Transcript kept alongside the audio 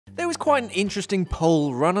There was quite an interesting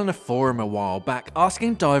poll run on a forum a while back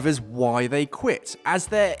asking divers why they quit, as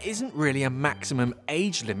there isn't really a maximum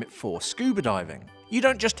age limit for scuba diving. You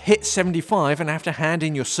don't just hit 75 and have to hand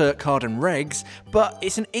in your cert card and regs, but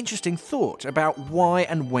it's an interesting thought about why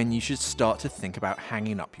and when you should start to think about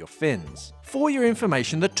hanging up your fins. For your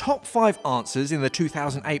information, the top 5 answers in the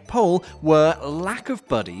 2008 poll were lack of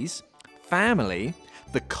buddies, family,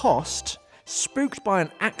 the cost, spooked by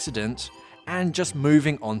an accident, and just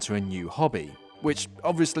moving on to a new hobby. Which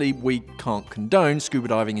obviously we can't condone. Scuba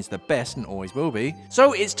diving is the best and always will be.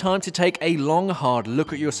 So it's time to take a long, hard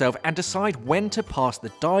look at yourself and decide when to pass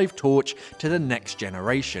the dive torch to the next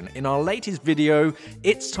generation. In our latest video,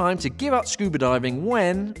 it's time to give up scuba diving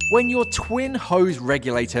when your twin hose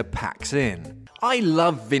regulator packs in. I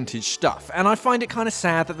love vintage stuff, and I find it kind of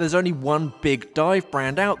sad that there's only one big dive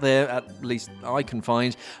brand out there, at least I can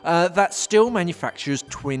find, that still manufactures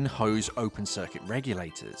twin hose open circuit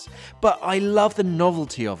regulators. But I love the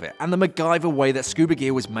novelty of it, and the MacGyver way that scuba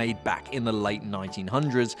gear was made back in the late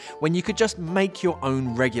 1900s, when you could just make your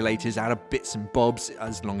own regulators out of bits and bobs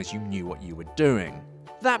as long as you knew what you were doing.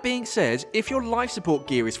 That being said, if your life support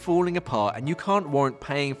gear is falling apart and you can't warrant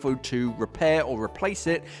paying to repair or replace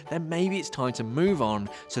it, then maybe it's time to move on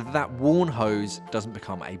so that worn hose doesn't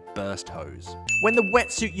become a burst hose. When the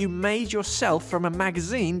wetsuit you made yourself from a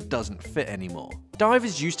magazine doesn't fit anymore.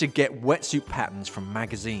 Divers used to get wetsuit patterns from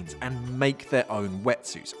magazines and make their own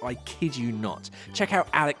wetsuits. I kid you not. Check out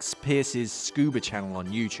Alex Pierce's Scuba channel on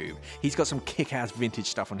YouTube. He's got some kick-ass vintage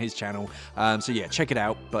stuff on his channel. So yeah, check it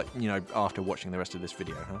out, but you know, after watching the rest of this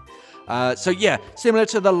video, huh? So yeah, similar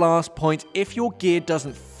to the last point, if your gear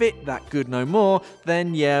doesn't fit that good no more,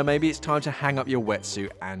 then yeah, maybe it's time to hang up your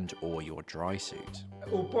wetsuit and or your dry suit.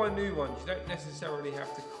 Or buy new ones. You don't necessarily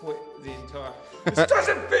have to quit the entire... This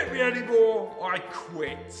doesn't fit me anymore! I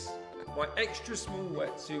quit! My extra small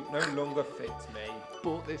wetsuit no longer fits me.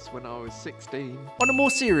 Bought this when I was 16. On a more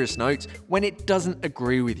serious note, when it doesn't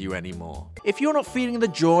agree with you anymore. If you're not feeling the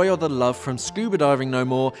joy or the love from scuba diving no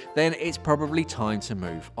more, then it's probably time to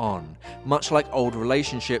move on. Much like old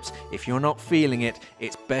relationships, if you're not feeling it,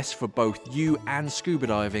 it's best for both you and scuba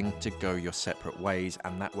diving to go your separate ways,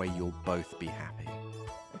 and that way you'll both be happy.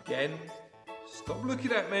 Again, stop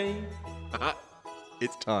looking at me.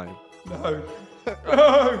 It's time. No.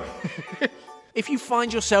 No! If you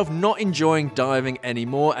find yourself not enjoying diving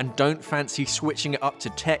anymore and don't fancy switching it up to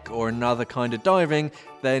tech or another kind of diving,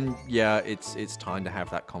 then yeah, it's time to have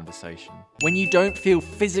that conversation. When you don't feel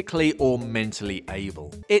physically or mentally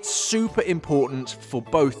able. It's super important for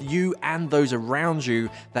both you and those around you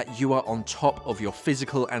that you are on top of your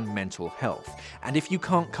physical and mental health. And if you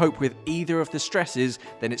can't cope with either of the stresses,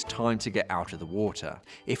 then it's time to get out of the water.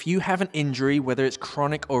 If you have an injury, whether it's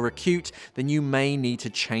chronic or acute, then you may need to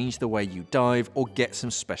change the way you dive or get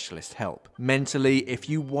some specialist help. Mentally, if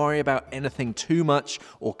you worry about anything too much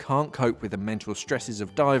or can't cope with the mental stresses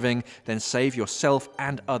of diving, then save yourself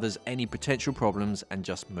and others any potential problems and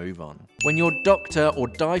just move on. When your doctor or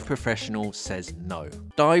dive professional says no.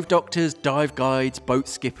 Dive doctors, dive guides, boat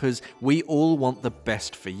skippers, we all want the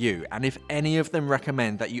best for you, and if any of them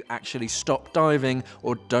recommend that you actually stop diving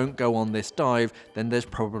or don't go on this dive, then there's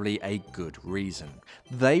probably a good reason.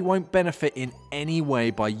 They won't benefit in any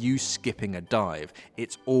way by you skipping a dive.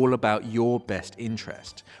 It's all about your best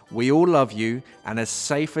interest. We all love you, and as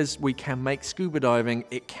safe as we can make scuba diving,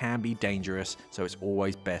 it can be dangerous, so it's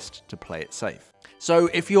always best to play it safe. So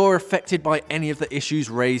if you're affected by any of the issues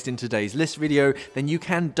raised in today's list video, then you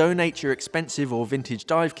can donate your expensive or vintage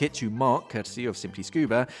dive kit to Mark, courtesy of Simply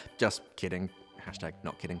Scuba. Just kidding. Hashtag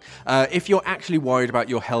not kidding. If you're actually worried about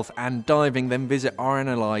your health and diving, then visit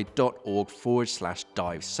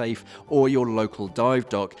rnli.org/divesafe or your local dive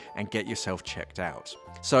doc and get yourself checked out.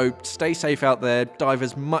 So stay safe out there, dive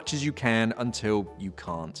as much as you can until you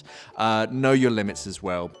can't. Know your limits as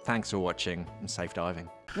well. Thanks for watching and safe diving.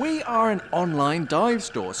 We are an online dive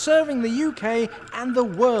store serving the UK and the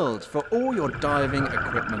world for all your diving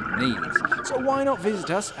equipment needs. So why not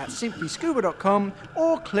visit us at simplyscuba.com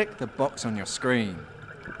or click the box on your screen.